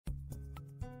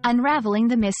Unraveling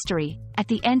the mystery, at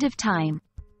the end of time.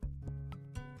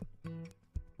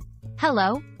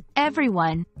 Hello,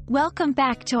 everyone. Welcome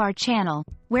back to our channel,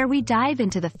 where we dive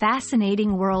into the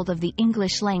fascinating world of the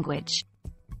English language.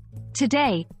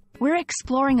 Today, we're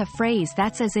exploring a phrase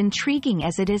that's as intriguing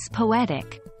as it is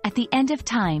poetic, at the end of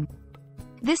time.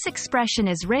 This expression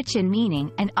is rich in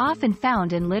meaning and often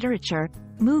found in literature,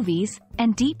 movies,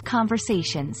 and deep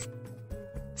conversations.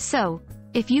 So,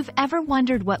 if you've ever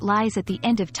wondered what lies at the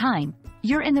end of time,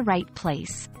 you're in the right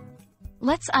place.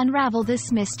 Let's unravel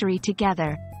this mystery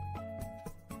together.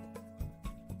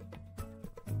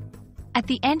 At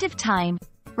the end of time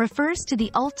refers to the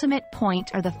ultimate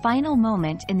point or the final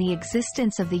moment in the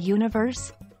existence of the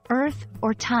universe, Earth,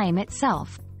 or time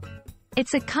itself.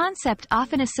 It's a concept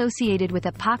often associated with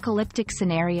apocalyptic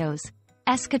scenarios,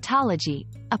 eschatology,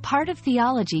 a part of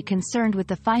theology concerned with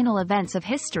the final events of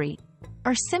history,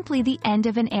 or simply the end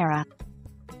of an era.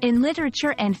 In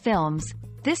literature and films,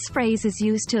 this phrase is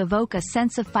used to evoke a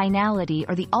sense of finality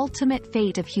or the ultimate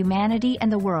fate of humanity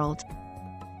and the world.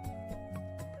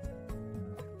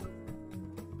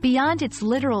 Beyond its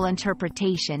literal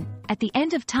interpretation, at the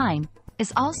end of time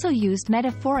is also used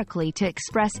metaphorically to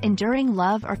express enduring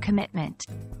love or commitment.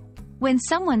 When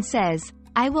someone says,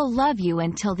 "I will love you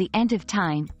until the end of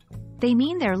time," they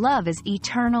mean their love is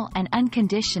eternal and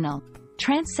unconditional,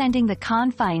 transcending the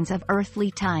confines of earthly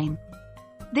time.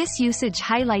 This usage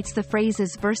highlights the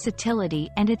phrase's versatility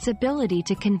and its ability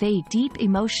to convey deep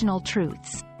emotional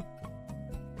truths.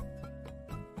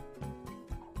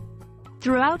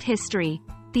 Throughout history,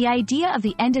 the idea of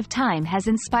the end of time has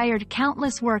inspired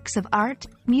countless works of art,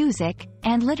 music,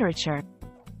 and literature.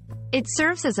 It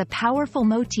serves as a powerful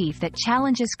motif that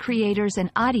challenges creators and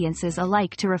audiences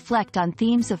alike to reflect on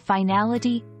themes of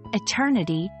finality,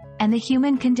 eternity, and the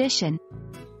human condition.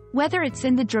 Whether it's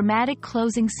in the dramatic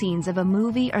closing scenes of a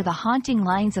movie or the haunting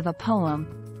lines of a poem,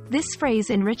 this phrase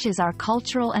enriches our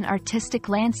cultural and artistic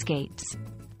landscapes.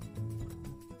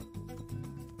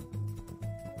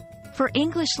 For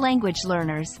English language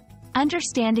learners,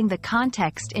 understanding the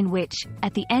context in which,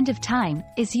 at the end of time,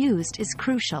 is used is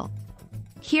crucial.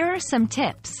 Here are some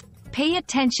tips. Pay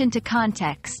attention to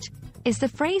context. Is the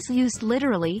phrase used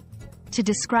literally, to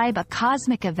describe a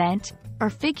cosmic event, or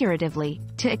figuratively,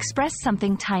 to express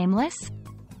something timeless?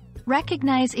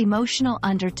 Recognize emotional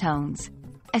undertones.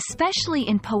 Especially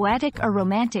in poetic or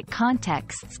romantic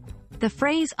contexts, the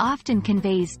phrase often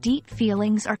conveys deep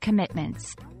feelings or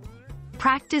commitments.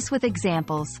 Practice with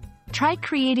examples. Try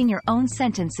creating your own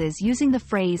sentences using the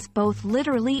phrase both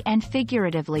literally and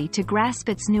figuratively to grasp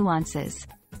its nuances.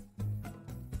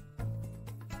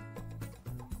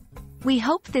 We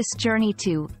hope this journey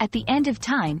to, at the end of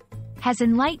time, has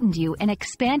enlightened you and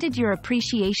expanded your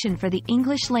appreciation for the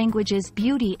English language's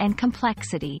beauty and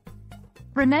complexity.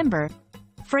 Remember,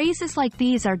 phrases like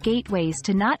these are gateways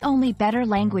to not only better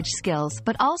language skills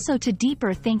but also to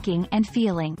deeper thinking and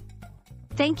feeling.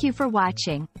 Thank you for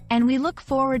watching, and we look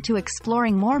forward to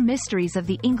exploring more mysteries of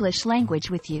the English language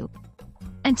with you.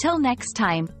 Until next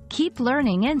time, keep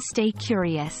learning and stay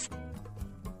curious.